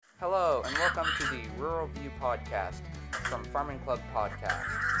Hello, and welcome to the Rural View Podcast from Farming Club Podcast.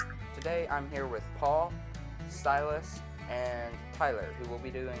 Today I'm here with Paul, Silas, and Tyler, who will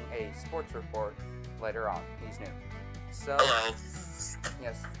be doing a sports report later on. He's new. Hello.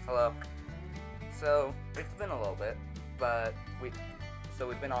 Yes, hello. So, it's been a little bit, but we've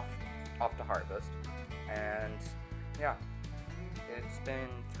been off to harvest, and yeah, it's been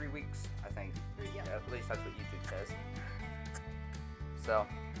 3 weeks, I think. Yeah. At least that's what YouTube says. So,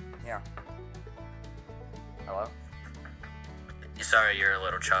 yeah. Hello? Sorry, you're a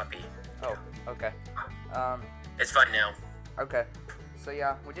little choppy. Oh, okay. It's fine now. Okay. So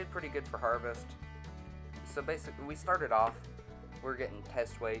yeah, we did pretty good for harvest. So basically, we started off, we're getting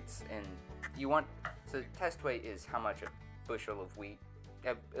test weights, and so test weight is how much a bushel of wheat,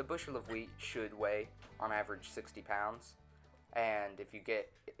 a bushel of wheat should weigh on average 60 pounds. And if you get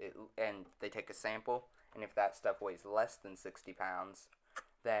it, and they take a sample, and if that stuff weighs less than 60 pounds,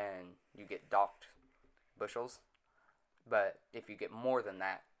 then you get docked bushels. But if you get more than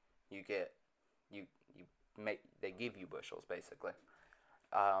that, they give you bushels basically.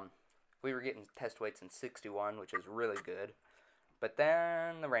 We were getting test weights in 61, which is really good. But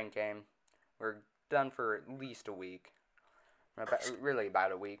then the rain came. We're done for at least a week, about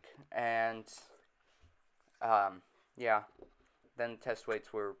a week, and yeah. Then test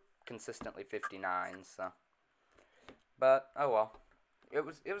weights were consistently 59. So, but oh well, it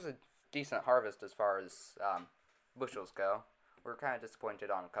was a decent harvest as far as bushels go. We're kind of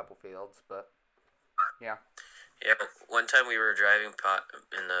disappointed on a couple fields, but yeah. Yeah, one time we were driving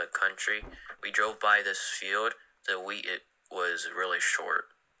in the country. We drove by this field. The wheat was really short.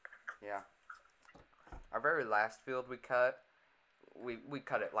 Yeah. Our very last field we cut, we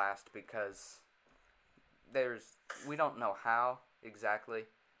cut it last because we don't know how exactly,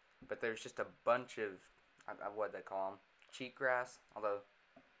 but there's just a bunch of, what they call them, cheatgrass, although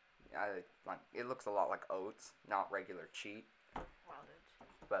it looks a lot like oats, not regular cheat.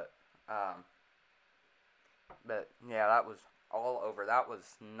 But yeah, that was all over. That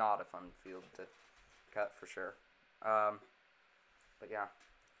was not a fun field to cut for sure. But yeah.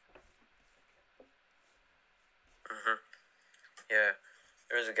 Yeah,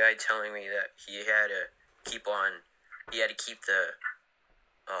 there was a guy telling me that he had to keep the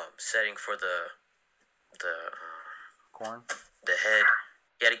setting for the Corn? the head.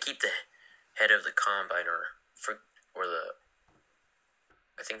 He had to keep the head of the combine or the,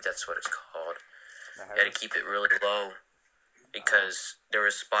 I think that's what it's called. You had to keep it really low because there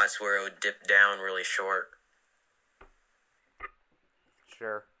were spots where it would dip down really short.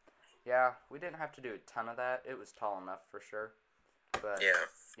 Sure. Yeah, we didn't have to do a ton of that. It was tall enough for sure. But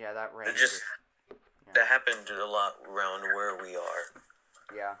yeah, that rain that happened a lot around where we are.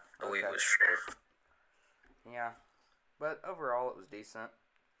 Yeah. The Okay. wheat was short. Yeah. But overall it was decent.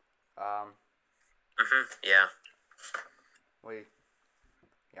 Yeah.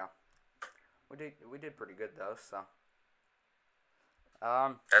 We did pretty good though, so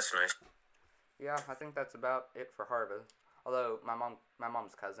That's nice. yeah, I think that's about it for harvest. Although my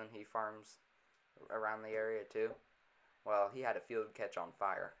mom's cousin, he farms around the area too. Well, he had a field catch on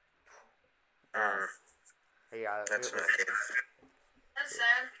fire. Yeah, That's not good. That's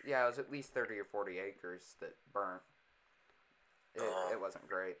sad. yeah, it was at least 30 or 40 acres that burnt. It wasn't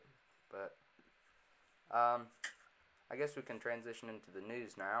great, but I guess we can transition into the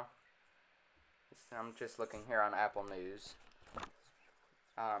news now. I'm just looking here on Apple News.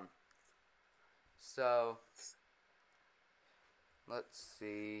 So let's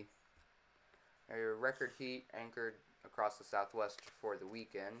see. A record heat anchored across the Southwest for the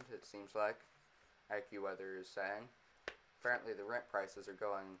weekend, it seems like AccuWeather is saying. Apparently the rent prices are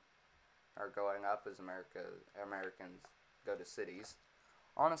going up as Americans go to cities.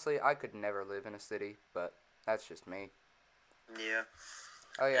 Honestly, I could never live in a city, but that's just me. Yeah.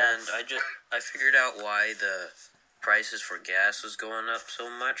 Oh yeah. And I figured out why the prices for gas was going up so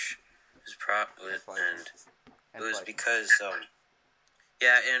much. It was because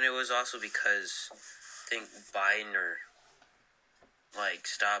and it was also because I think Biden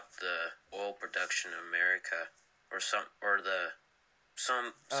stopped the oil production in America some sort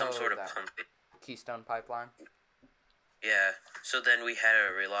of that pumping. Keystone Pipeline. Yeah, so then we had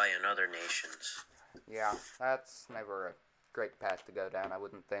to rely on other nations. Yeah, that's never a great path to go down, I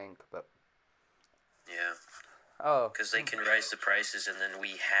wouldn't think, but Yeah. oh, Because they can raise the prices and then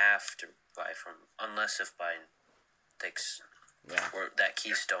we have to buy from, unless if Biden takes or that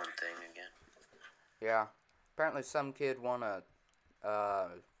Keystone thing again. yeah. Apparently some kid won a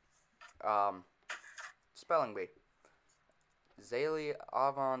spelling bee. Zaylee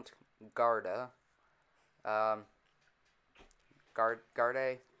Avant Garda.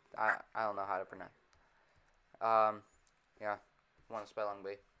 Garde, I don't know how to pronounce. Yeah, want to spelling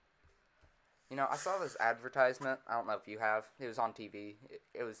bee. You know, I saw this advertisement. I don't know if you have. It was on TV.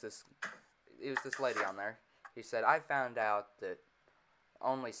 It was this lady on there. She said, "I found out that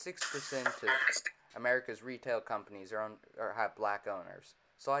only 6% of America's retail companies or have black owners.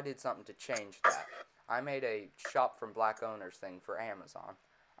 So I did something to change that. I made a shop from black owners thing for Amazon."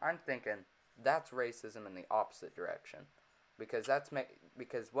 I'm thinking that's racism in the opposite direction, because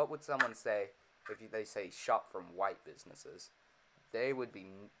because what would someone say if they say shop from white businesses? They would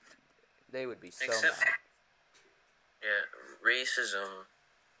be so mad. Yeah, racism.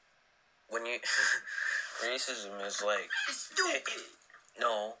 When you racism is like stupid.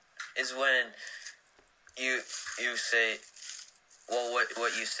 No, is when you say, well,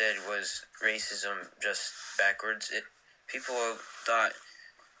 what you said was racism just backwards. People thought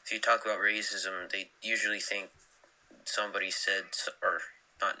if you talk about racism, they usually think somebody said, or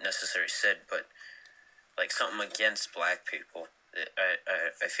not necessarily said, but like something against black people.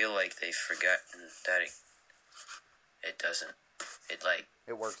 I feel like they've forgotten that it doesn't. It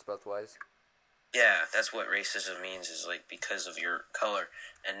works both ways. Yeah, that's what racism means, is like because of your color.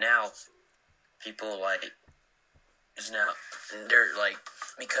 And now people they're like,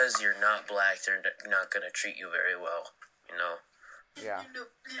 because you're not black, they're not gonna treat you very well, you know. Yeah.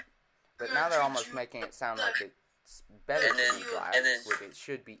 But now they're almost making it sound like it's better to be black, which it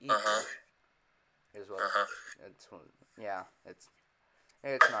should be equal. Is what it's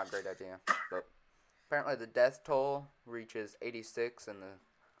not a great idea. But apparently the death toll reaches 86 in the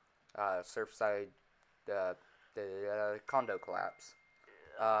Surfside the condo collapse.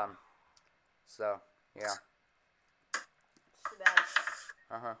 So yeah. Too bad.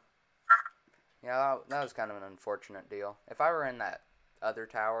 Yeah, that was kind of an unfortunate deal. If I were in that other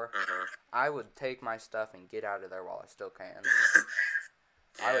tower, I would take my stuff and get out of there while I still can.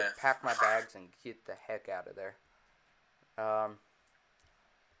 Yeah. I would pack my bags and get the heck out of there.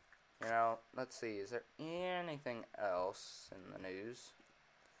 You know, let's see, is there anything else in the news?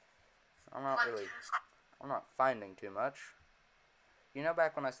 I'm not finding too much. You know,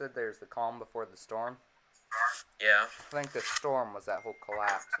 back when I said there's the calm before the storm? Yeah. I think the storm was that whole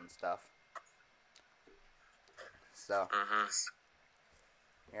collapse and stuff. So.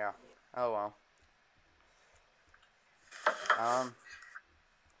 Yeah. Oh well.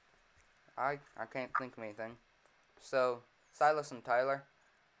 I can't think of anything. So, Silas and Tyler.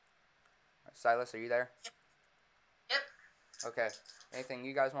 Silas, are you there? Yep. Okay. Anything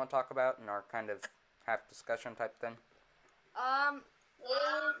you guys want to talk about in our kind of half discussion type thing?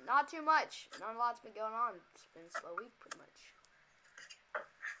 Not too much. Not a lot's been going on. It's been a slow week, pretty much.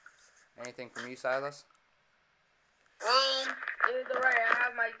 Anything from you, Silas? Well, either way, I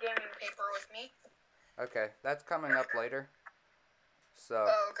have my gaming paper with me. Okay, that's coming up later. So.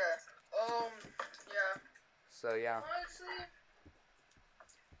 Oh, okay. Yeah. So yeah. Honestly,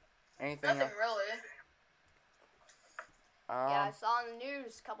 anything nothing really. Yeah, I saw in the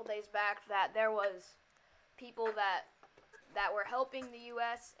news a couple days back that there was people that were helping the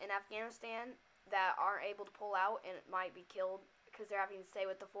U.S. in Afghanistan that aren't able to pull out and might be killed because they're having to stay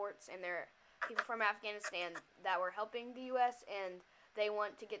with the forts, and they're people from Afghanistan that were helping the U.S. and they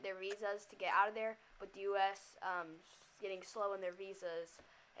want to get their visas to get out of there, but the U.S. Getting slow in their visas,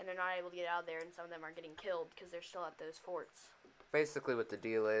 and they're not able to get out of there, and some of them are getting killed because they're still at those forts. Basically what the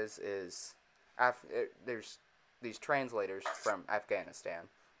deal is there's these translators from Afghanistan,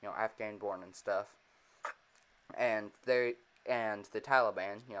 you know, Afghan-born and stuff, and the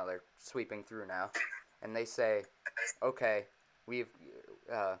Taliban, you know, they're sweeping through now, and they say, okay,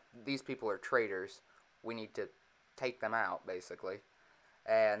 these people are traitors, we need to take them out, basically,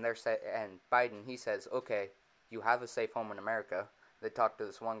 and and Biden, he says, okay, you have a safe home in America. They talked to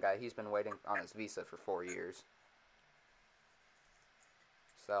this one guy, he's been waiting on his visa for 4 years.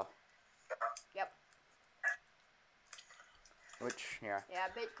 So. Yep. Which, yeah. Yeah,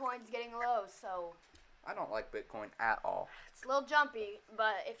 Bitcoin's getting low, so. I don't like Bitcoin at all. It's a little jumpy,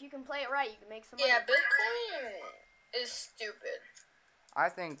 but if you can play it right, you can make some money. Yeah, Bitcoin is stupid. I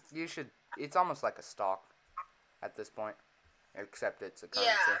think you should. It's almost like a stock at this point, except it's a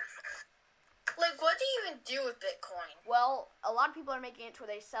currency. Yeah. Like, what do you even do with Bitcoin? Well, a lot of people are making it to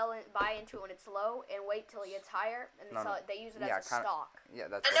where they buy into it when it's low and wait till it gets higher, and then they use it as a stock. Yeah,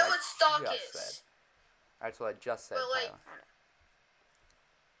 that's I know what stock is. Said. That's what I just said. But like, Tyler.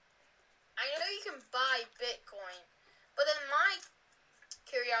 I know you can buy Bitcoin, but then my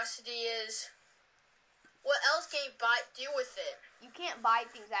curiosity is, what else can you do with it? You can't buy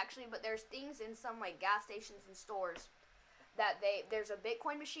things actually, but there's things in some like gas stations and stores that there's a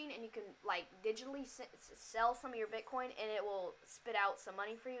Bitcoin machine, and you can like digitally sell some of your Bitcoin, and it will spit out some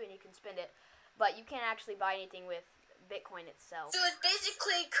money for you, and you can spend it. But you can't actually buy anything with Bitcoin itself. So it's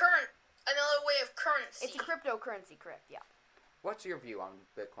basically another way of currency. It's a cryptocurrency, correct? Yeah. What's your view on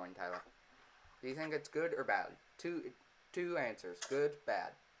Bitcoin, Tyler? Do you think it's good or bad? Two answers: good,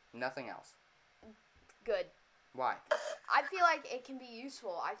 bad, nothing else. Good. Why? I feel like it can be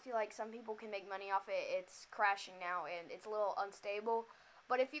useful. I feel like some people can make money off it. It's crashing now, and it's a little unstable.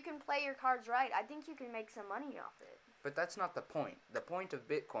 But if you can play your cards right, I think you can make some money off it. But that's not the point. The point of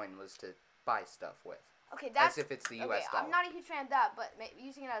Bitcoin was to buy stuff with. Okay, that's... As if it's the U.S. dollar. I'm not a huge fan of that, but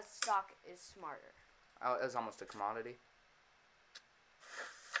using it as stock is smarter. Oh, it's almost a commodity?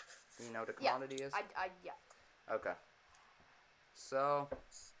 Do you know what a commodity is? Yeah. Okay. So,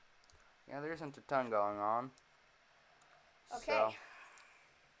 yeah, there isn't a ton going on. Okay. So.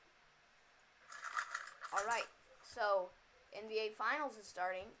 Alright, so NBA Finals is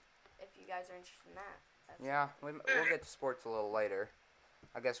starting, if you guys are interested in that. Yeah, we'll get to sports a little later.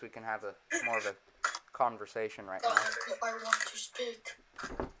 I guess we can have more of a conversation right now. I want to speak.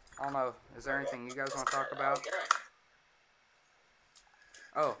 I don't know, is there anything you guys want to talk about?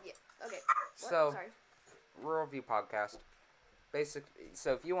 Oh. Yeah, okay. So, Sorry. Rural View Podcast. Basically,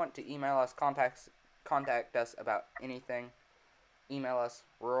 so if you want to email us, contact us about anything, email us,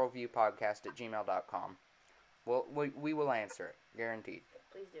 ruralviewpodcast@gmail.com. We will answer it, guaranteed.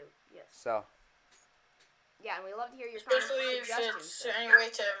 Please do, yes. So. Yeah, and we love to hear your comments Especially and if suggestions. it's any way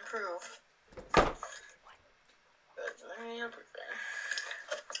to improve.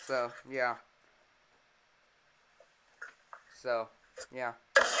 So, yeah.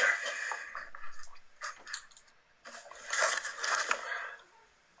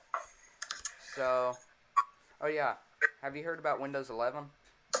 So, oh yeah, have you heard about Windows 11?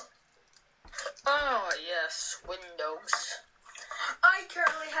 Oh, yes, Windows. I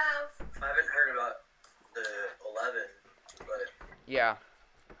currently have. I haven't heard about the 11, but Yeah.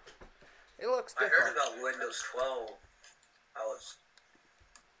 It looks I different. heard about Windows 12.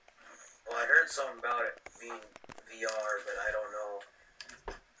 I heard something about it being VR, but I don't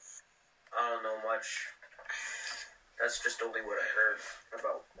know much. That's just only what I heard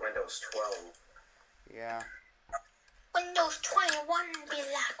about Windows 12. Yeah. Windows 21 be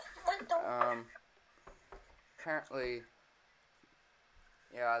like Windows. Apparently,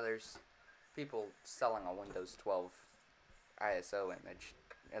 yeah, there's people selling a Windows 12 ISO image,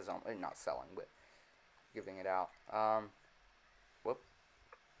 not selling, but giving it out.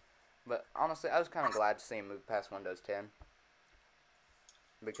 But honestly, I was kind of glad to see him move past Windows 10,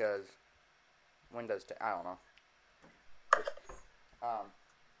 because Windows 10, I don't know.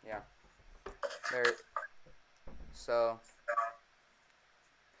 Yeah. So,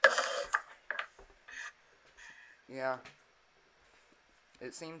 yeah.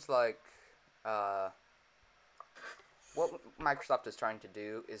 It seems like, what Microsoft is trying to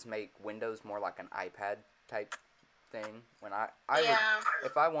do is make Windows more like an iPad type thing. When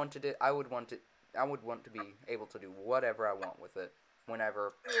if I wanted it, I would want to be able to do whatever I want with it,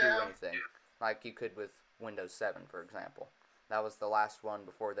 whenever, do anything, like you could with Windows 7, for example. That was the last one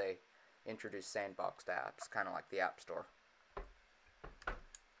before they introduced sandboxed apps, kind of like the App Store.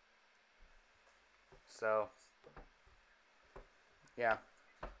 So, yeah.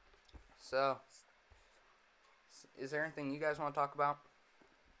 So, is there anything you guys want to talk about?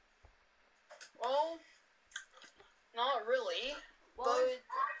 Well, not really. Well, But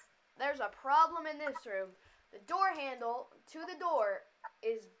there's a problem in this room. The door handle to the door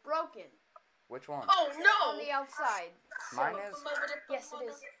is broken Which one? oh on no! the outside. Mine is? Yes, it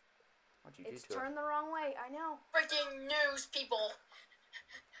is. What'd you do It's to it? turned the wrong way. I know. Breaking news, people.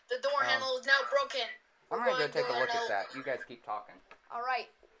 The door Oh. handle is now broken. I'm We're gonna go going take a to look handle- at that. You guys keep talking. All right.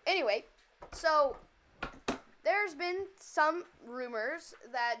 Anyway, so there's been some rumors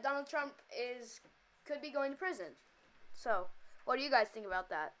that Donald Trump could be going to prison. So, what do you guys think about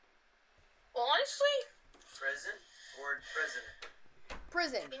that? Well, honestly, Prison or prison?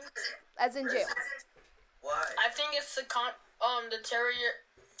 Prison, as in jail. Why? I think it's the Why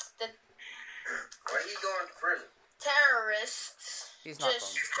are you going to prison? terrorists He's not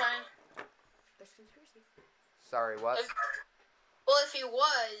just going. trying. There's conspiracy. Sorry, what? If he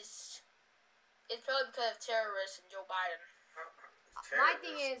was, it's probably because of terrorists and Joe Biden. My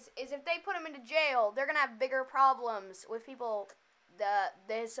thing is if they put him into jail, they're gonna have bigger problems with people,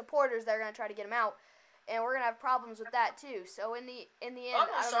 his supporters that are gonna try to get him out, and we're gonna have problems with that too. So in the end,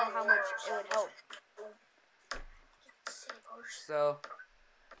 I don't know how much it would help. So,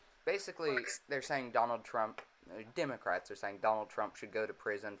 basically, they're saying Democrats are saying Donald Trump should go to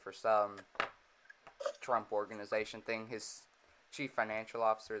prison for some Trump Organization thing. His chief financial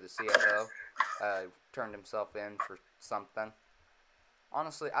officer, the CFO, turned himself in for something.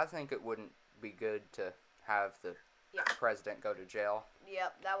 Honestly, I think it wouldn't be good to have the president go to jail.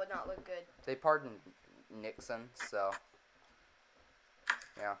 Yep, that would not look good. They pardoned Nixon, so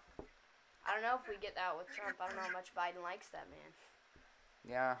yeah. I don't know if we get that with Trump. I don't know how much Biden likes that man.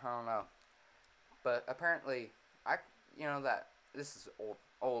 Yeah, I don't know. But apparently, that this is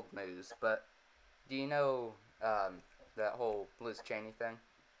old news, but do you know that whole Liz Cheney thing?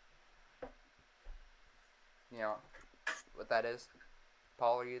 You know what that is?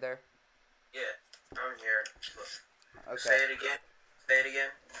 Paul, are you there? Yeah, I'm here. Okay. Say it again. Say it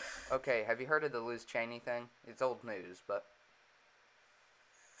again. Okay, have you heard of the Liz Cheney thing? It's old news, but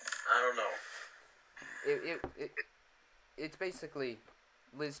I don't know. It's basically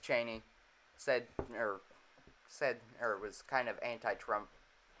Liz Cheney said was kind of anti-Trump,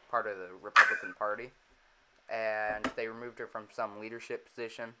 part of the Republican Party, and they removed her from some leadership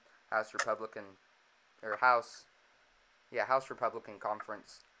position, House Republican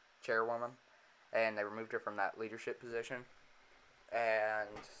Conference chairwoman, and they removed her from that leadership position, and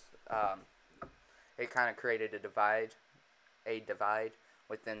it kind of created a divide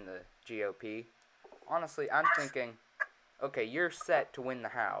within the GOP. Honestly, I'm thinking, okay, you're set to win the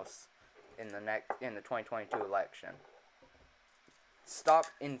House in the 2022 election. Stop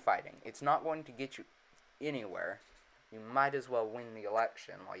infighting. It's not going to get you anywhere. You might as well win the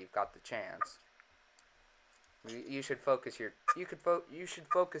election while you've got the chance. You should focus your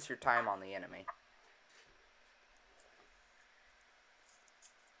time on the enemy.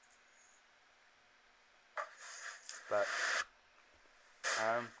 But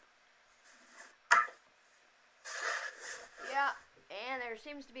yeah, and there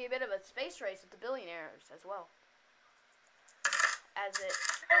seems to be a bit of a space race with the billionaires as well.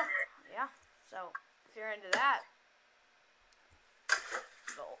 Yeah. So if you're into that,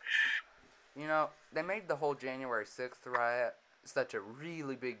 go. You know, they made the whole January 6th riot such a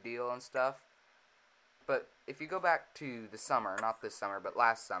really big deal and stuff. But if you go back to the summer, not this summer, but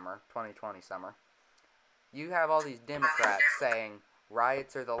last summer, 2020 summer, you have all these Democrats saying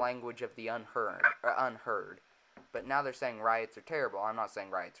riots are the language of the unheard. But now they're saying riots are terrible. I'm not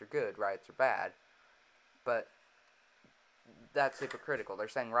saying riots are good, riots are bad. But that's hypocritical. They're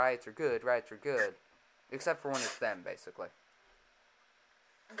saying riots are good, except for when it's them, basically.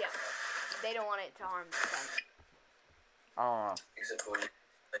 Yeah. They don't want it to harm them. I don't know. Except when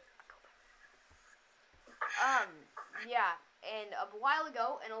Yeah, and a while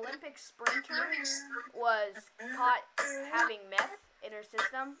ago, an Olympic sprinter was caught having meth in her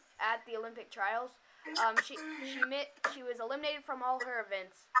system at the Olympic trials. She was eliminated from all her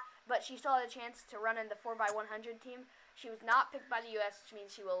events, but she still had a chance to run in the 4x100 team. She was not picked by the U.S., which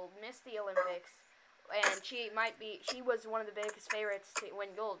means she will miss the Olympics, and she was one of the biggest favorites to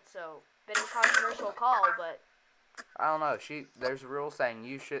win gold, so bit of a controversial call, but I don't know. There's a rule saying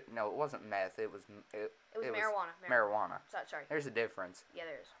you should. No, it wasn't meth. It was marijuana. Marijuana. Sorry. There's a difference. Yeah,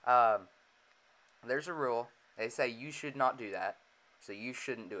 there is. There's a rule. They say you should not do that, so you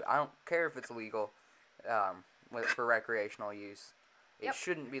shouldn't do it. I don't care if it's legal, for recreational use. It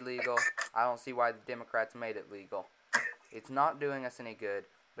shouldn't be legal. I don't see why the Democrats made it legal. It's not doing us any good.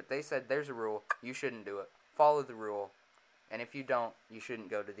 But they said there's a rule. You shouldn't do it. Follow the rule. And if you don't, you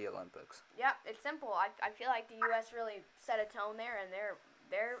shouldn't go to the Olympics. Yeah, it's simple. I feel like the U.S. really set a tone there, and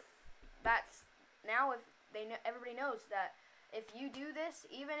that's now everybody knows that if you do this,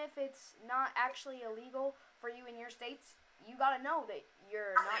 even if it's not actually illegal for you in your states, you gotta know that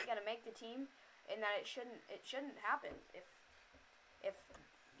you're not gonna make the team, and that it shouldn't happen. If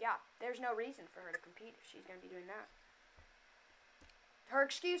there's no reason for her to compete if she's gonna be doing that. Her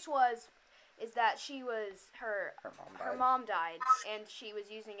excuse is that her mom died, and she was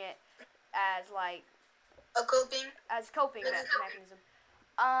using it as like A coping mechanism.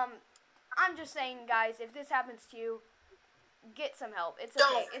 I'm just saying, guys, if this happens to you, get some help. It's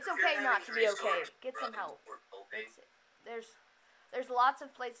okay. It's okay not to be okay. Get some help. There's lots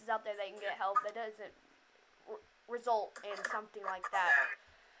of places out there that you can get help that doesn't result in something like that.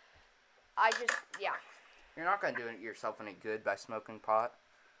 You're not going to do yourself any good by smoking pot.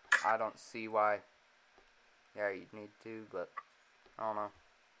 I don't see why. Yeah, you'd need to, but I don't know.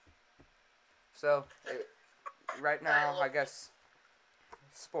 So, right now, I guess,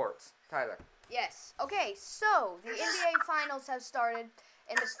 sports. Tyler. Yes. Okay, so the NBA Finals have started,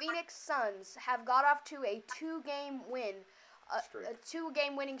 and the Phoenix Suns have got off to a two-game winning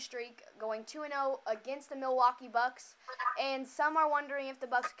streak, going 2-0 against the Milwaukee Bucks, and some are wondering if the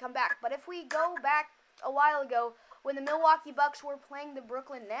Bucks come back. But if we go back a while ago when the Milwaukee Bucks were playing the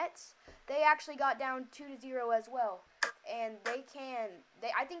Brooklyn Nets. They actually got down 2-0 as well, and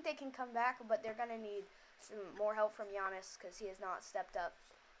I think they can come back, but they're gonna need some more help from Giannis because he has not stepped up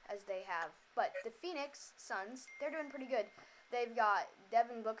as they have. But the Phoenix Suns, they're doing pretty good. They've got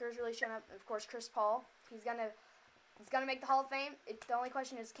Devin Booker's really shown up. Of course, Chris Paul. He's gonna make the Hall of Fame. The only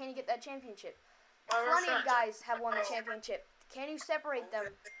question is, can he get that championship? Plenty of guys have won the championship. Can you separate them?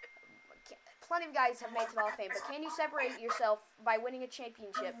 Plenty of guys have made to the Hall of Fame, but can you separate yourself by winning a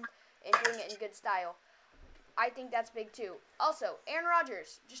championship and doing it in good style? I think that's big too. Also, Aaron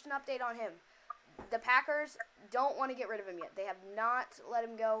Rodgers, just an update on him. The Packers don't want to get rid of him yet. They have not let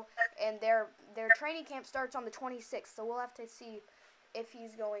him go, and their training camp starts on the 26th, so we'll have to see if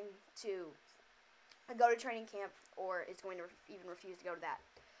he's going to go to training camp or is going to even refuse to go to that.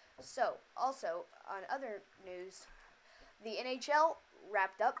 So, also, on other news, the NHL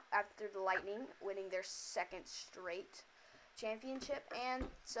wrapped up after the Lightning winning their second straight championship, and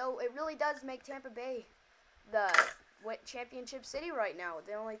so it really does make Tampa Bay the championship city right now.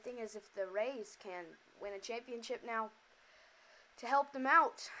 The only thing is if the Rays can win a championship now to help them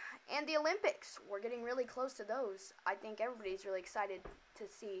out. And the Olympics, we're getting really close to those. I think everybody's really excited to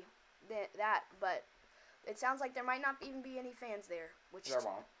see that, but it sounds like there might not even be any fans there. Which There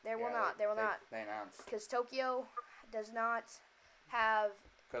won't. There will not. They announced Because Tokyo does not have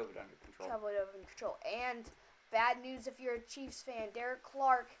COVID under control. And bad news if you're a Chiefs fan. Derek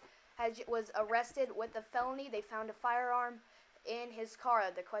Clark was arrested with a felony. They found a firearm in his car.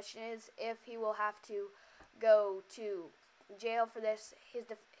 The question is if he will have to go to jail for this.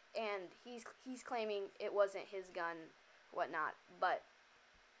 And he's claiming it wasn't his gun, whatnot. But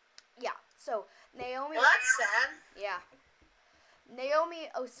yeah, so Naomi. Well, that's sad. Yeah, Naomi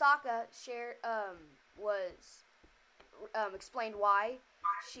Osaka explained why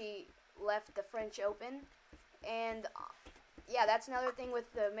she left the French Open, and yeah, that's another thing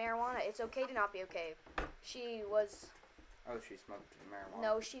with the marijuana. It's okay to not be okay. She smoked marijuana.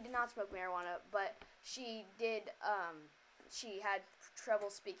 No, she did not smoke marijuana, but she did. She had trouble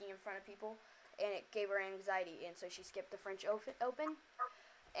speaking in front of people, and it gave her anxiety, and so she skipped the French Open.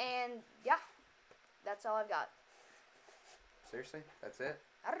 And yeah, that's all I've got. Seriously? That's it?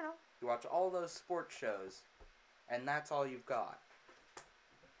 I don't know. You watch all those sports shows, and that's all you've got.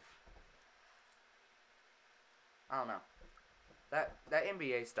 I don't know. That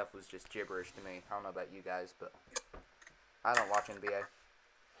NBA stuff was just gibberish to me. I don't know about you guys, but I don't watch NBA.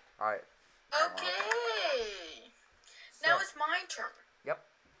 Alright. Okay. Now it's my turn. Yep.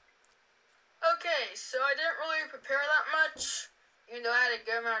 Okay, so I didn't really prepare that much, even though I had a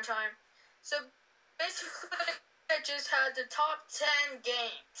good amount of time. So basically, I just had the top 10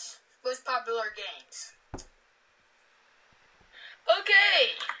 games, most popular games.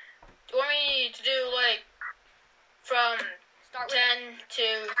 Okay. Do you want me to do, from Start with 10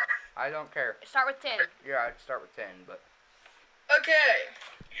 to... I don't care. Start with 10. Yeah, I'd start with 10, but... Okay.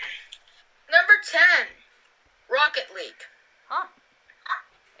 Number 10, Rocket League. Huh?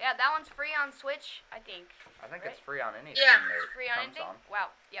 Yeah, that one's free on Switch, I think. I think Right? it's free on anything Yeah. that Free on comes anything? on.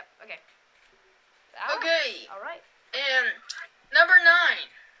 Wow. Yep. Okay. Okay. All right. And number 9,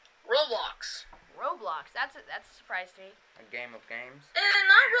 Roblox. Roblox. That's a surprise to me. A game of games. And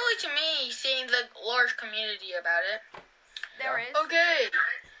not really to me, seeing the large community about it. There Yeah. is. Okay.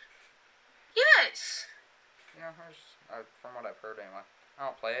 Yes. Yeah, from what I've heard anyway. I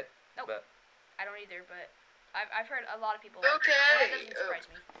don't play it, Nope. but... I don't either, but I've heard a lot of people like it, so Okay. that doesn't surprise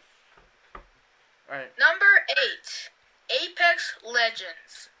me. Alright, Number 8, Apex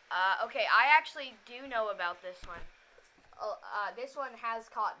Legends. Okay, I actually do know about this one. This one has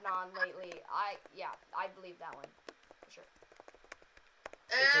caught on lately. I believe that one for sure.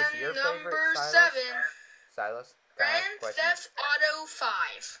 Is this your And number favorite, 7, Silas? Grand Theft Auto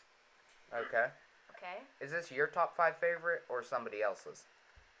 5. Okay. Okay. Is this your top 5 favorite or somebody else's?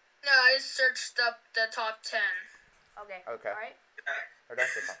 No, I just searched up the top 10. Okay. Okay. All right. Or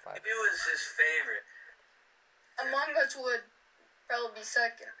that's your top 5? If it was his favorite, Among Us would probably be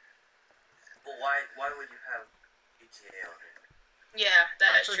second. but why would you have GTA on it? Yeah, I've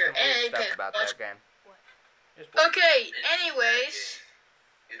that's heard true. some weird And stuff Apex. about that game. What? Just weird. Okay, anyways.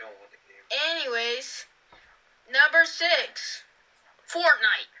 You don't want the game. Anyways. Number 6,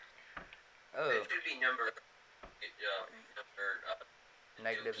 Fortnite. Oh, It should be number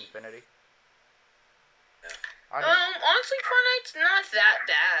negative infinity. Yeah. Honestly, Fortnite's not that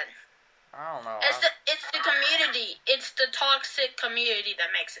bad. I don't know. It's the community. It's the toxic community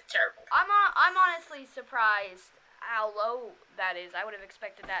that makes it terrible. I'm honestly surprised how low that is. I would have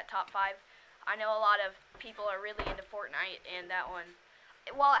expected that top 5. I know a lot of people are really into Fortnite, and that one,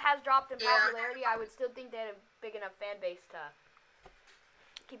 while it has dropped in Yeah. popularity, I would still think they had a big enough fan base to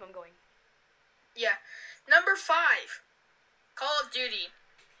keep them going. Yeah. Number 5, Call of Duty.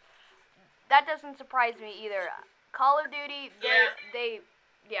 That doesn't surprise me either. Call of Duty, they've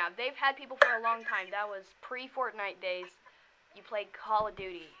had people for a long time. That was pre-Fortnite days. You played Call of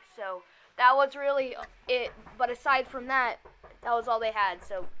Duty, so that was really it. But aside from that, that was all they had.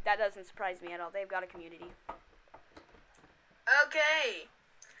 So that doesn't surprise me at all. They've got a community. Okay.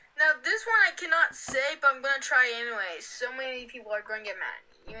 Now, this one I cannot say, but I'm going to try anyways. So many people are going to get mad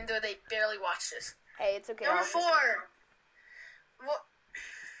at me, even though they barely watch this. Hey, it's okay. Number 4. Well,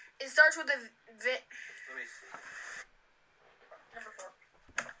 it starts with a Let me see. Number 4.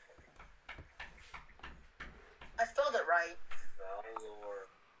 I spelled it right. Valor.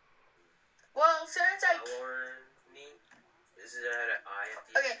 Well, since I... Valorant. Is it an I at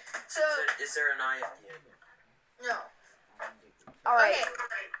the end? Okay, so... Is there an I at the end? No. All right.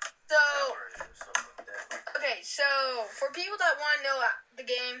 Okay, so... Valorant or something like that. Okay, so for people that want to know the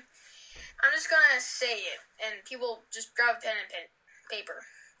game, I'm just gonna say it, and people just grab a pen and paper.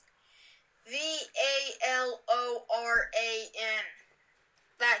 VALORAN.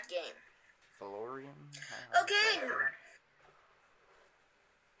 That game. Valorian? Okay.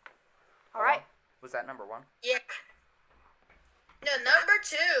 All right. Was that number 1? Yeah. No, number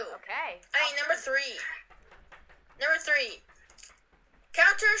 2. Okay. I mean, number 3. Number 3.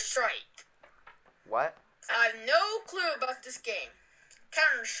 Counter-Strike. What? I have no clue about this game.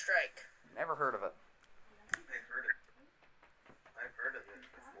 Counter-Strike. Never heard of it. I've heard of it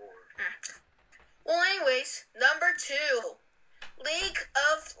before. Well, anyways, number 2. League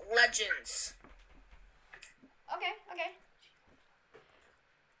of Legends. Okay.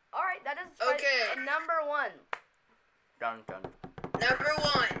 All right, that doesn't surprise Okay. me. And number 1. Dun dun. Number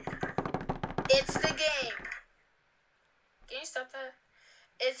 1. It's the game. Can you stop that?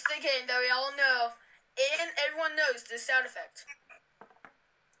 It's the game that we all know. And everyone knows the sound effect.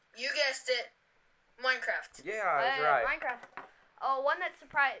 You guessed it. Minecraft. Yeah, I was right. Minecraft. Oh, one that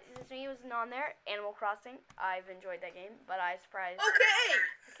surprises me wasn't on there. Animal Crossing. I've enjoyed that game, but I surprised. Okay.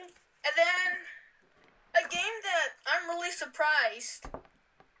 Okay. And then a game that I'm really surprised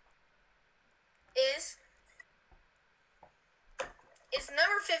is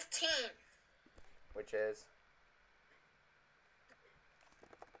number 15. Which is?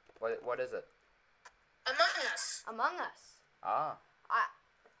 What is it? Among Us. Among Us. Ah.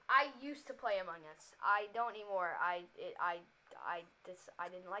 I used to play Among Us. I don't anymore. I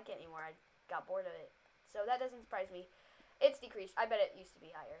didn't like it anymore. I got bored of it. So that doesn't surprise me. It's decreased. I bet it used to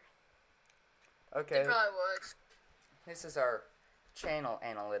be higher. Okay. It probably was. This is our channel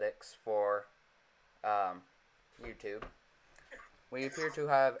analytics for YouTube. We appear to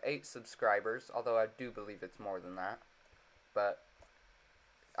have 8 subscribers, although I do believe it's more than that. But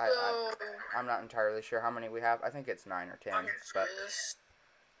I'm not entirely sure how many we have. I think it's 9 or 10. But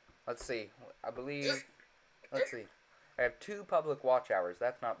let's see. I believe. Let's see. I have 2 public watch hours.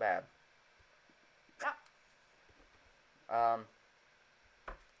 That's not bad. Yeah.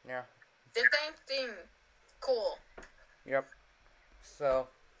 The same thing. Cool. Yep. So.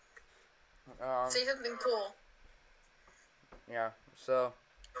 Say something cool. Yeah. So.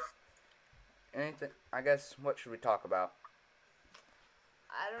 Anything? I guess. What should we talk about?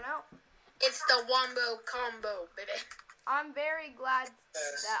 I don't know. It's the Wombo Combo, baby. I'm very glad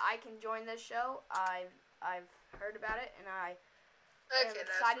that I can join this show. I've heard about it, and I am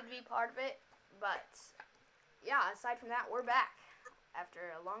excited to be part of it. But yeah, aside from that, we're back after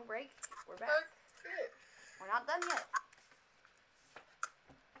a long break. We're back. Okay. We're not done yet.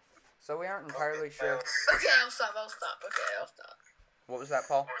 So we aren't entirely sure. Okay, I'll stop. Okay, I'll stop. What was that,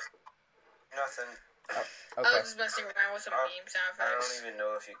 Paul? Nothing. Oh, I okay. was just messing around with some meme sound I effects. don't even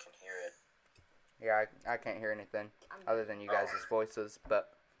know if you can hear it. Yeah, I can't hear anything other than you guys' voices,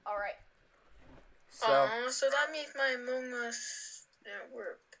 but All right. so So that means my Among Us didn't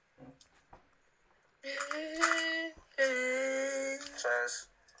work. Says.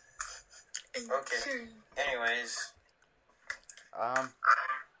 Okay. Anyways.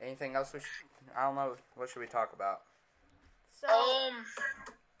 anything else I don't know, what should we talk about? So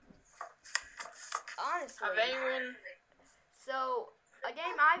honestly, Have anyone? so a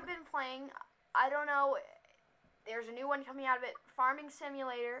game I've been playing, I don't know. There's a new one coming out of it, Farming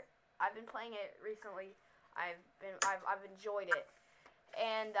Simulator. I've been playing it recently. I've enjoyed it,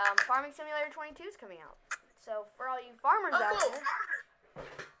 and Farming Simulator 22 is coming out. So for all you farmers out there,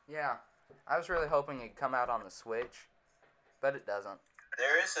 Yeah, I was really hoping it'd come out on the Switch, but it doesn't.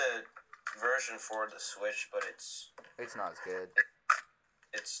 There is a version for the Switch, but it's not as good.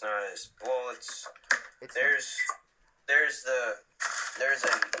 not as well. It's there's the there's a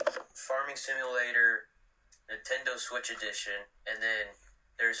Farming Simulator Nintendo Switch edition, and then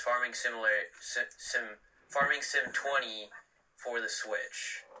there's Farming Sim 20 for the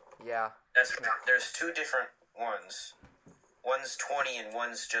Switch. Yeah. There's two different ones. One's 20 and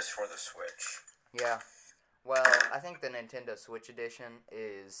one's just for the Switch. Yeah. Well, I think the Nintendo Switch edition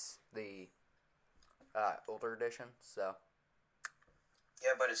is the older edition, so.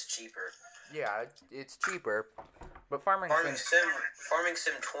 Yeah, but it's cheaper. Yeah, it's cheaper. But Farming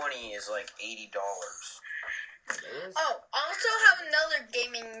Sim 20 is like $80. It is? Oh, I also have another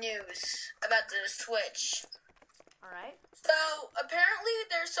gaming news about the Switch. Alright. So, apparently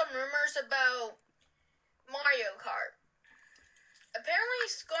there's some rumors about Mario Kart. Apparently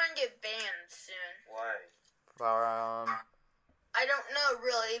it's going to get banned soon. Why? I don't know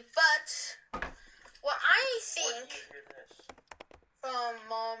really, but what I think Where did you hear this? from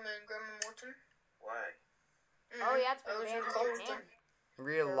Mom and Grandma Morton. Why? Oh, yeah, it's I was been banned in recording. Japan.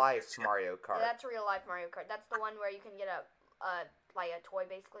 Real life Mario Yeah, Kart. that's real life Mario Kart. That's the one where you can get a toy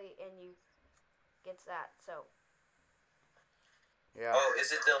basically, and you gets that. So. Yeah. Oh,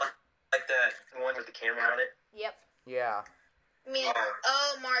 is it like that one with the camera on it? Yep. Yeah. I mean,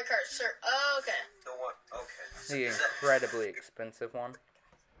 Mario Kart, sir. Oh, okay. The one. Okay. The incredibly expensive one.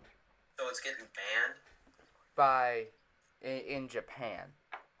 So it's getting banned in Japan,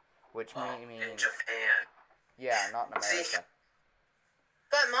 which means in Japan. yeah, not in America.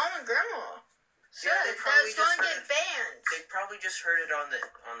 But Mom and Grandma said they that probably it's going to just get banned. They probably just heard it on the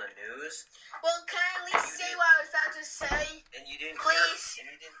news, Well, can I at least say what I was about to say? and you didn't Please.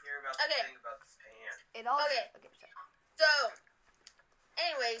 hear about Okay. the thing about the ban. It also. Okay. Sorry. So,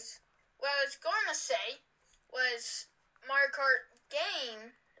 anyways, what I was going to say was Mario Kart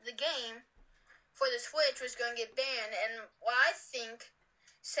the game for the Switch was going to get banned, and what I think,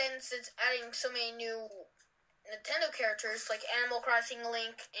 since it's adding so many new Nintendo characters like Animal Crossing,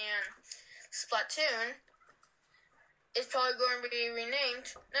 Link, and Splatoon, it's probably going to be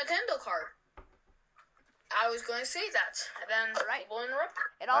renamed Nintendo Kart. I was going to say that, and then Right. people interrupted.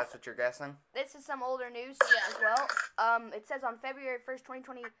 It That's also. what you're guessing? This is some older news Yeah. as well. It says on February 1st,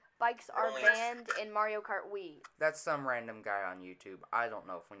 2020, bikes are Only- banned in Mario Kart Wii. That's some random guy on YouTube. I don't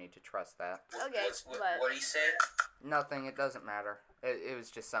know if we need to trust that. Okay, What he said? Nothing. It doesn't matter. It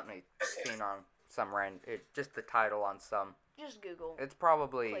was just something he seen on some just the title on some. Just Google. It's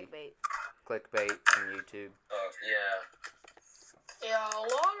probably Clickbait. clickbait from YouTube. Oh yeah. Yeah, a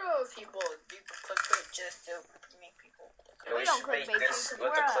lot of people do clickbait just to make people look. We don't clickbait this you, 'cause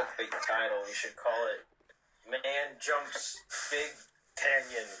with the we're clickbait title. We should call it "Man Jumps Big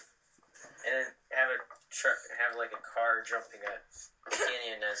Canyon," and then have like a car jumping a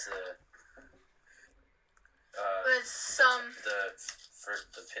canyon as the But some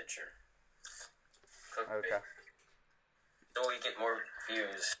the picture. Clickbait. Okay. So we get more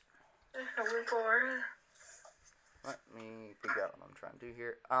views. record. Let me figure out what I'm trying to do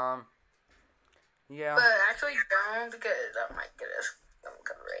here. Yeah. But actually don't, because that might get us some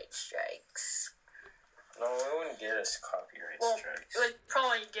copyright strikes. No, it wouldn't get us copyright Well, strikes. it would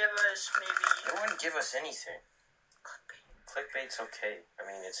probably give us maybe It wouldn't give us anything. Clickbait's okay. I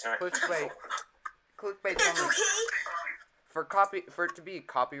mean, it's not. Clickbait. Clickbait's it's only okay. for it to be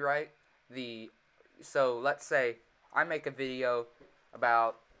copyright. So let's say I make a video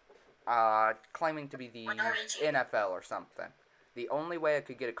about claiming to be the NFL or something. The only way I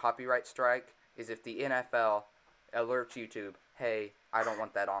could get a copyright strike is if the NFL alerts YouTube, hey, I don't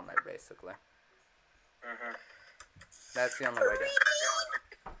want that on there, basically. Mhm. That's the only way to.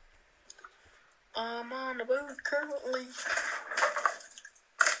 I'm on the boat currently.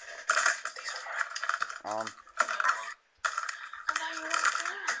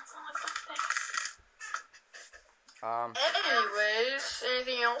 Anyways,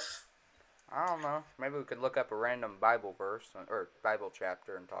 anything else? I don't know. Maybe we could look up a random Bible verse or Bible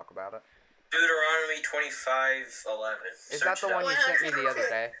chapter and talk about it. Deuteronomy 25:11. Is that the one you sent me the other 100%.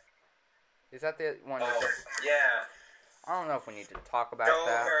 day? Is that the one? Oh, yeah. I don't know if we need to talk about No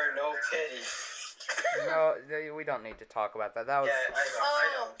that. her, no pity. No, we don't need to talk about that. That was. Yeah, I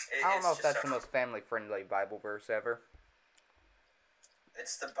know. I don't know if that's the most family-friendly Bible verse ever.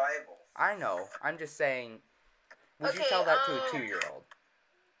 It's the Bible. I know. I'm just saying. Would you Okay, tell that to a 2-year-old?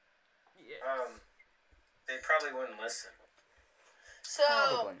 They probably wouldn't listen. So,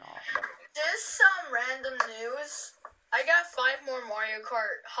 Probably not. But just some random news. I got 5 more Mario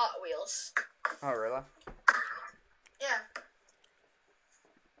Kart Hot Wheels. oh, really? Yeah.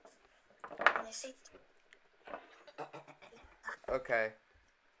 You see? Okay.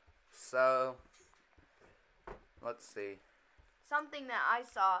 So, let's see. Something that I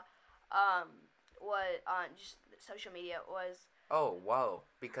saw, was on just social media was Oh, whoa.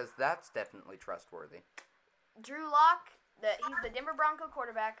 Because that's definitely trustworthy. Drew Lock, he's the Denver Bronco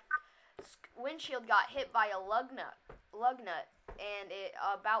quarterback. Windshield got hit by a lug nut, and it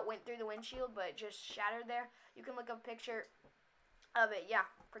about went through the windshield, but it just shattered there. You can look up a picture of it. Yeah,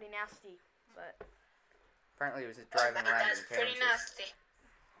 pretty nasty. But apparently, it was just driving around in Kansas. That's pretty nasty.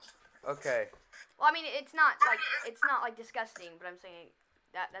 Okay. Well, I mean, it's not like disgusting, but I'm saying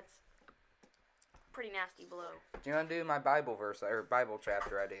that's pretty nasty blow. Do you want to do my Bible verse or Bible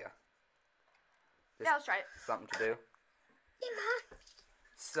chapter idea? Yeah, let's try it. Something to do. Yeah, Mom.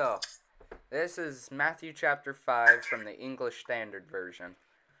 So, this is Matthew chapter 5 from the English Standard Version.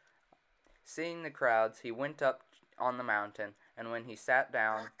 Seeing the crowds, he went up on the mountain, and when he sat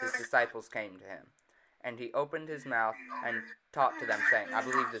down, his disciples came to him. And he opened his mouth and taught to them, saying, I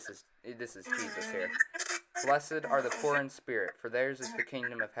believe this is Jesus here. Blessed are the poor in spirit, for theirs is the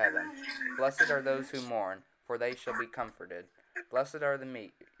kingdom of heaven. Blessed are those who mourn, for they shall be comforted. Blessed are the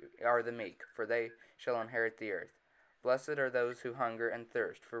meek, for they shall inherit the earth. Blessed are those who hunger and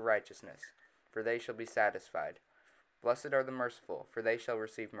thirst for righteousness, for they shall be satisfied. Blessed are the merciful, for they shall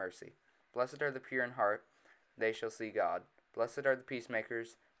receive mercy. Blessed are the pure in heart, they shall see God. Blessed are the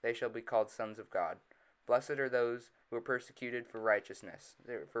peacemakers, they shall be called sons of God. Blessed are those who are persecuted for righteousness'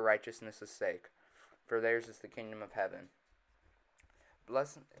 sake, for theirs is the kingdom of heaven.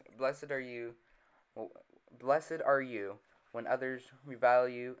 Blessed are you when others revile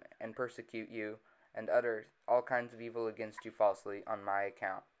you and persecute you, and utter all kinds of evil against you falsely on my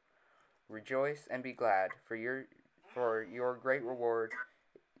account. Rejoice and be glad, for your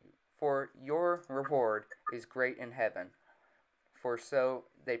reward is great in heaven. For so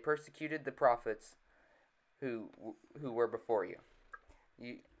they persecuted the prophets who were before you.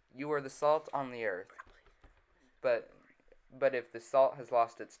 You are the salt on the earth. But if the salt has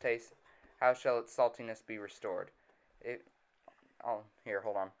lost its taste, how shall its saltiness be restored? Hold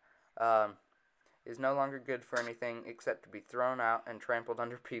on. Is no longer good for anything except to be thrown out and trampled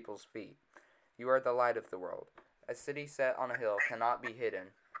under people's feet. You are the light of the world. A city set on a hill cannot be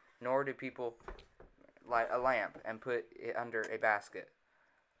hidden, nor do people light a lamp and put it under a basket,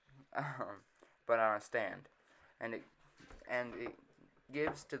 but on a stand, and it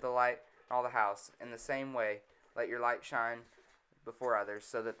gives to the light in all the house. In the same way, let your light shine before others,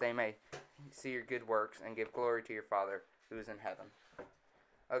 so that they may see your good works and give glory to your Father who is in heaven.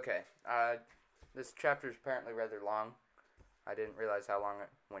 Okay, this chapter is apparently rather long. I didn't realize how long it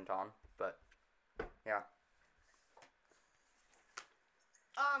went on, but yeah.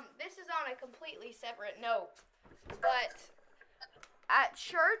 This is on a completely separate note, but at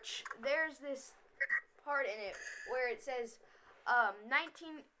church, there's this part in it where it says, a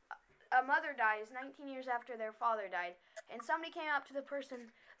mother dies 19 years after their father died, and somebody came up to the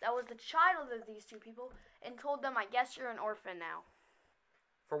person that was the child of these two people and told them, I guess you're an orphan now.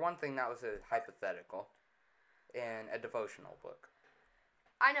 For one thing, that was a hypothetical in a devotional book.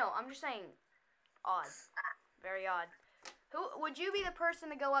 I know, I'm just saying, odd. Very odd. Who would you be the person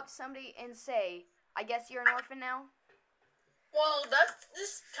to go up to somebody and say, I guess you're an orphan now? Well,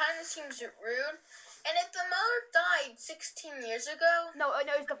 this kind of seems rude. And if the mother died 16 years ago... No,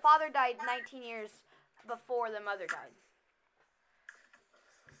 it's the father died 19 years before the mother died.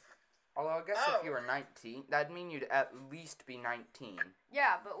 Although I guess if you were 19, that'd mean you'd at least be 19.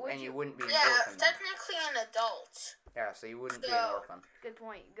 Yeah, but you wouldn't be an orphan. orphan. Yeah, technically an adult. Yeah, so you wouldn't be an orphan. Good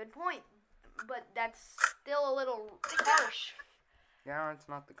point. But that's still a little harsh. Yeah, it's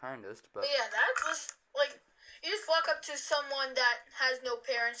not the kindest, but... Yeah, that was, you just walk up to someone that has no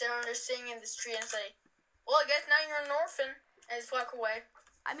parents and they're sitting in the street and say, well, I guess now you're an orphan, and just walk away.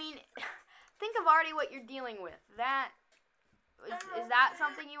 I mean, think of already what you're dealing with. Is that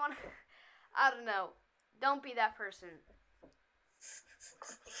something you want to... I don't know. Don't be that person.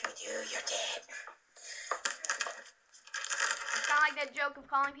 If you do, you're dead. It's kind of like that joke of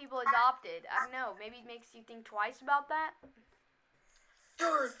calling people adopted. I don't know. Maybe it makes you think twice about that.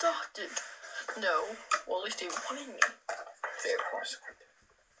 You're adopted. No. Well, at least they wanted me. Fair course.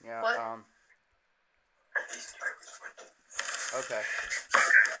 Yeah, what? Okay.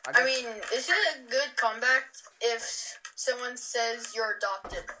 I mean, this is a good comeback if someone says you're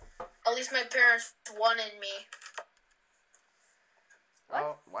adopted. At least my parents wanted me. What?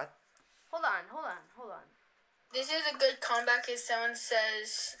 Oh, what? Hold on. This is a good comeback if someone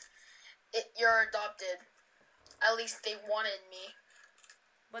says you're adopted. At least they wanted me.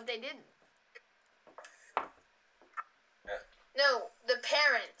 But they didn't. No, the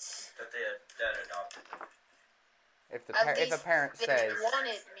parents. That adopted them. If a parent says... They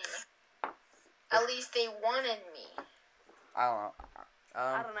wanted me. At least they wanted me. I don't know.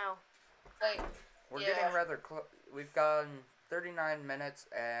 I don't know. Like, we're getting rather close. We've gone 39 minutes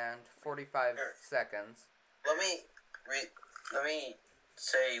and 45 seconds. Let me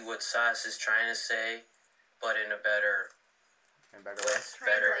say what Sas is trying to say, but in a better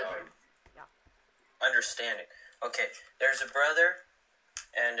Translation. understanding. Okay, there's a brother,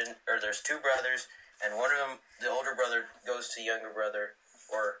 or there's two brothers, and one of them, the older brother, goes to younger brother,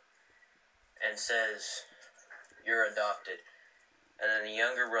 and says, "You're adopted," and then the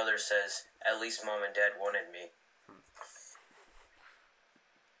younger brother says, "At least mom and dad wanted me."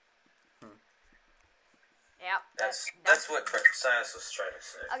 Yep. That's what Science was trying to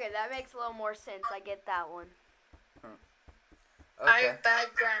say. Okay, that makes a little more sense. I get that one. I Okay. have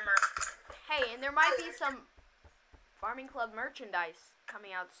bad grammar. Hey, and there might be some Farming Club merchandise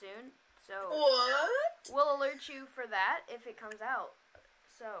coming out soon, so What? we'll alert you for that if it comes out.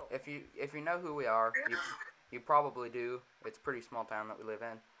 So If you know who we are, you probably do. It's a pretty small town that we live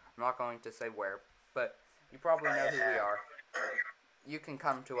in. I'm not going to say where, but you probably know who we are. You can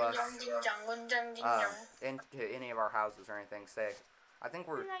come to us into any of our houses or anything. Say, I think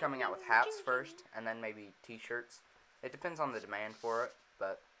we're coming out with hats first, and then maybe T-shirts. It depends on the demand for it,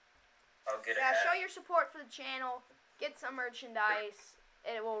 but I'll get a yeah, hat. show your support for the channel. Get some merchandise.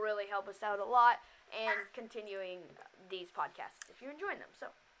 It will really help us out a lot, and continuing these podcasts if you're enjoying them.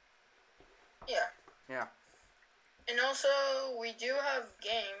 So Yeah. yeah. And also, we do have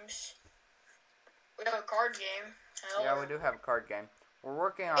games. We have a card game. Yeah, we do have a card game. We're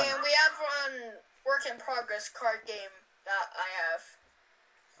working on. And we have one work in progress card game that I have.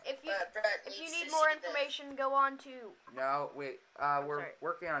 if you Brett if you needs need to more see this. information, go on to. No, we're sorry.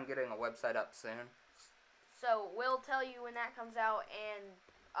 working on getting a website up soon. So we'll tell you when that comes out, and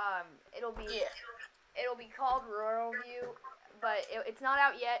it'll be Yeah. it'll be called Rural View, but it's not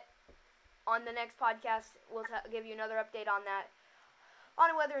out yet. On the next podcast, we'll give you another update on that,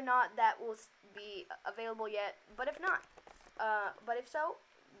 on whether or not that will be available yet. But if not, but if so,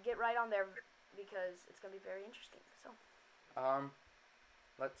 get right on there because it's gonna be very interesting. So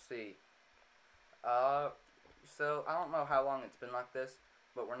Let's see. So I don't know how long it's been like this,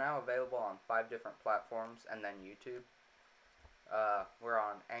 but we're now available on 5 different platforms and then YouTube. We're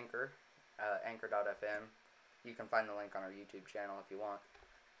on Anchor, Anchor.fm. You can find the link on our YouTube channel if you want.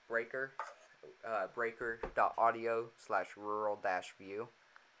 Breaker, Breaker.audio/rural-view.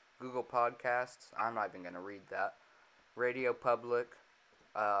 Google Podcasts, I'm not even going to read that. Radio Public,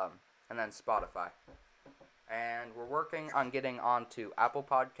 and then Spotify. And we're working on getting onto Apple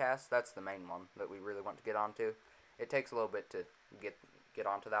Podcasts. That's the main one that we really want to get onto. It takes a little bit to get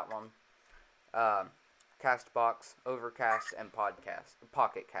onto that one. Castbox, Overcast, and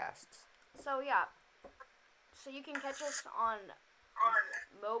Pocket Casts. So yeah, so you can catch us on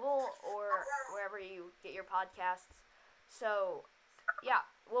mobile or wherever you get your podcasts. So yeah,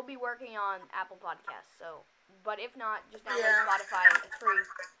 we'll be working on Apple Podcasts. So, but if not, just download Yeah. Spotify. It's free.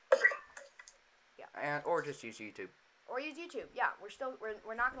 Or just use YouTube. Or use YouTube. Yeah,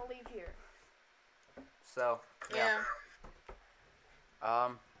 we're not gonna leave here. So Yeah.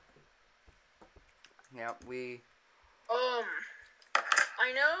 yeah, we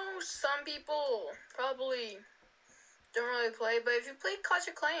I know some people probably don't really play, but if you play Clash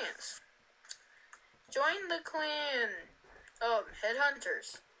of Clans, join the clan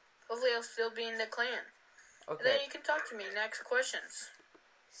Headhunters. Hopefully I'll still be in the clan. And then okay. you can talk to me, next questions.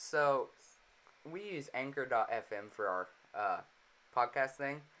 So we use Anchor.fm for our podcast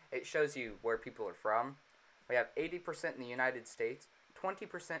thing. It shows you where people are from. We have 80% in the United States,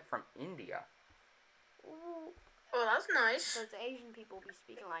 20% from India. Ooh, Oh, that's nice. those Asian people be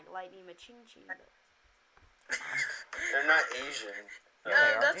speaking like Lightning Machin-Chin. They're not Asian. Yeah,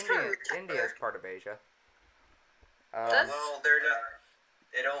 they are. That's kinda India is part of Asia. That's- Well, they're not.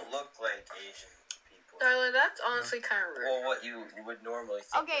 They don't look like Asian people. Tyler, that's honestly kind of rude. Well, what you would normally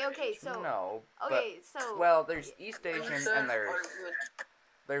think. Okay, so No. okay, so Well, there's East Asian So, and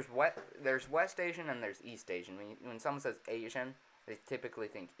there's West Asian and there's East Asian. When someone says Asian, they typically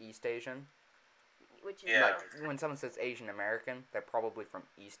think East Asian. which is Yeah. Like when someone says Asian American, they're probably from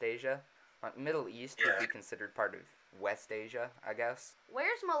East Asia. Like Middle East would be considered part of West Asia, I guess.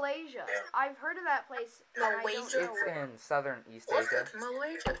 where's Malaysia? Yeah. I've heard of that place. And I don't Malaysia? know It's where. in southern East What's Asia. it?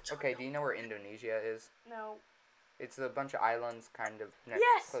 Malaysia. Okay, do you know where Indonesia is? No. It's a bunch of islands, kind of.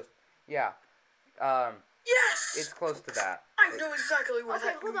 Yes! Close. Yeah. Yes! It's close to that. I know exactly what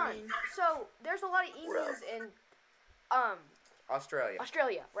Okay, that hold on. means. So there's a lot of emus in Australia.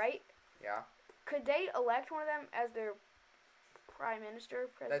 Australia, right? Yeah. Could they elect one of them as their prime minister,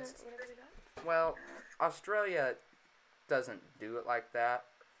 president, That's- whatever they got? Well, Australia doesn't do it like that.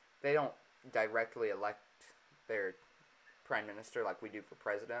 They don't directly elect their prime minister like we do for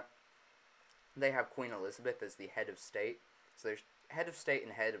president. They have Queen Elizabeth as the head of state, So there's head of state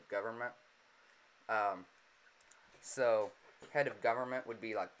and head of government. So head of government would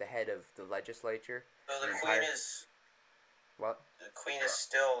be like the head of the legislature. So the queen is. What? The queen is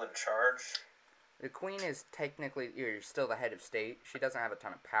still in charge. The queen is technically you're still the head of state. She doesn't have a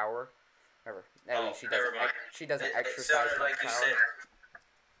ton of power. She doesn't exercise much power.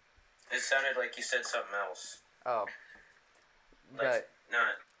 It sounded like you said something else. Oh. But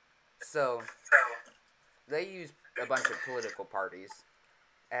not. So they use a bunch of political parties,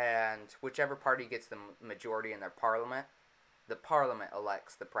 and whichever party gets the majority in their parliament, the parliament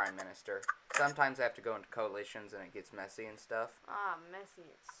elects the prime minister. Sometimes they have to go into coalitions, and it gets messy and stuff. Messy.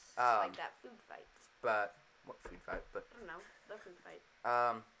 It's like that food fight. But what food fight? But I don't know, the food fight.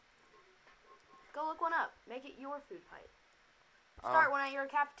 Um. Go look one up. Make it your food fight. Start one at your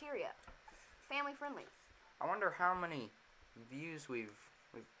cafeteria. Family friendly. I wonder how many views we've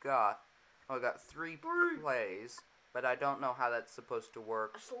got. Oh, we got 3 plays, but I don't know how that's supposed to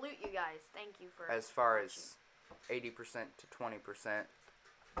work. I salute you guys. Thank you for as far watching. As 80% to 20%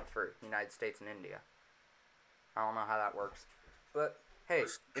 for United States and India. I don't know how that works. But hey,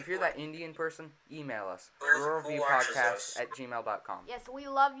 if you're that Indian person, email us. ruralviewpodcast@gmail.com. Yes, we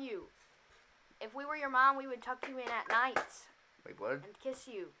love you. If we were your mom, we would tuck you in at night. We would? And kiss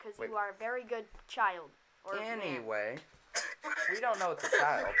you, because you are a very good child. Or anyway, we don't know it's a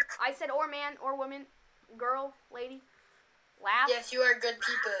child. I said or man, or woman, girl, lady. Laugh. Yes, you are good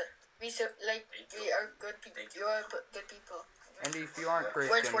people. We are good people. You are good people. And if you aren't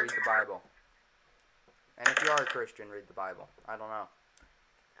Christian, read the Bible. And if you are a Christian, read the Bible. I don't know.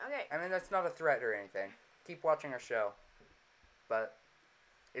 Okay. I mean, that's not a threat or anything. Keep watching our show. But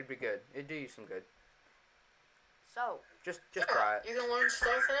it'd be good. It'd do you some good. So. Just try it. You can learn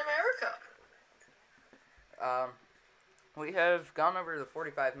stuff in America. We have gone over the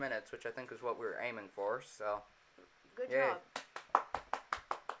 45 minutes, which I think is what we were aiming for, so. Good job.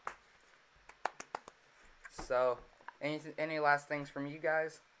 So, any last things from you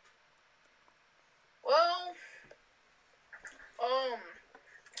guys? Well,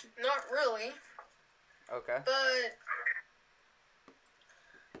 not really. Okay. But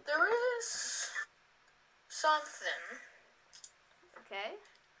there is something. Okay.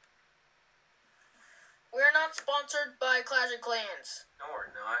 We're not sponsored by Clash of Clans. No, we're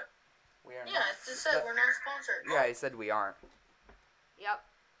not. We are Yeah, not. it just said we're not sponsored. Yeah, he said we aren't. Yep.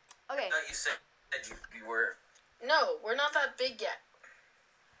 Okay. I thought you said you were. No, we're not that big yet.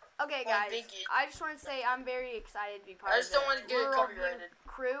 Okay, Well, guys. Biggie. I just want to say I'm very excited to be part I of just don't the want to get it Rural View copyrighted.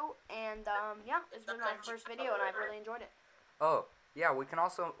 crew, and yeah, it's been my first video, and I've really enjoyed it. Oh, yeah, we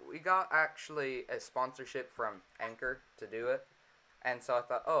got actually a sponsorship from Anchor to do it. And so I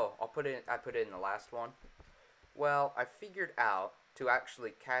thought, I put it in the last one. Well, I figured out to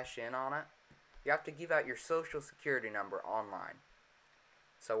actually cash in on it, you have to give out your social security number online.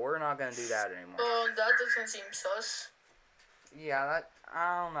 So we're not going to do that anymore. That doesn't seem sus. Yeah,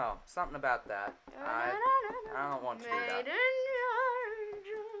 I don't know. Something about that. I don't want to do that.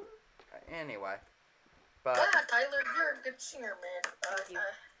 Anyway. But Yeah, Tyler, you're a good singer, man. Thank you.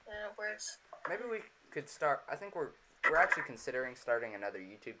 Words. maybe we could start, I think we're actually considering starting another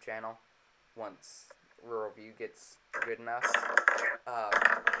YouTube channel once Rural View gets good enough.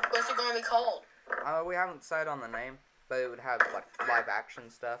 What's it going to be called? We haven't decided on the name, but it would have like live action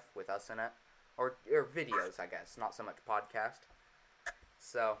stuff with us in it, or videos, I guess, not so much podcast.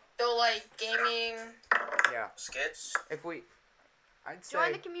 So So, like, gaming. yeah, Skits? I'd say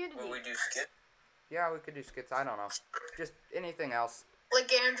Join the community. Will we do skits? yeah, we could do skits. I don't know, just anything else.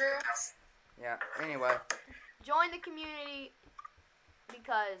 Like Andrew. Yeah. Anyway, Join the community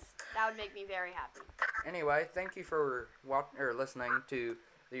because that would make me very happy. thank you for listening to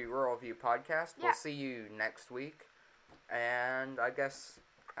the Rural View podcast. Yeah. We'll see you next week, and I guess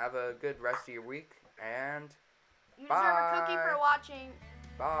have a good rest of your week. And You deserve a cookie for Bye. watching.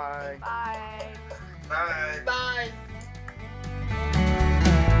 bye. Bye. Bye. Bye.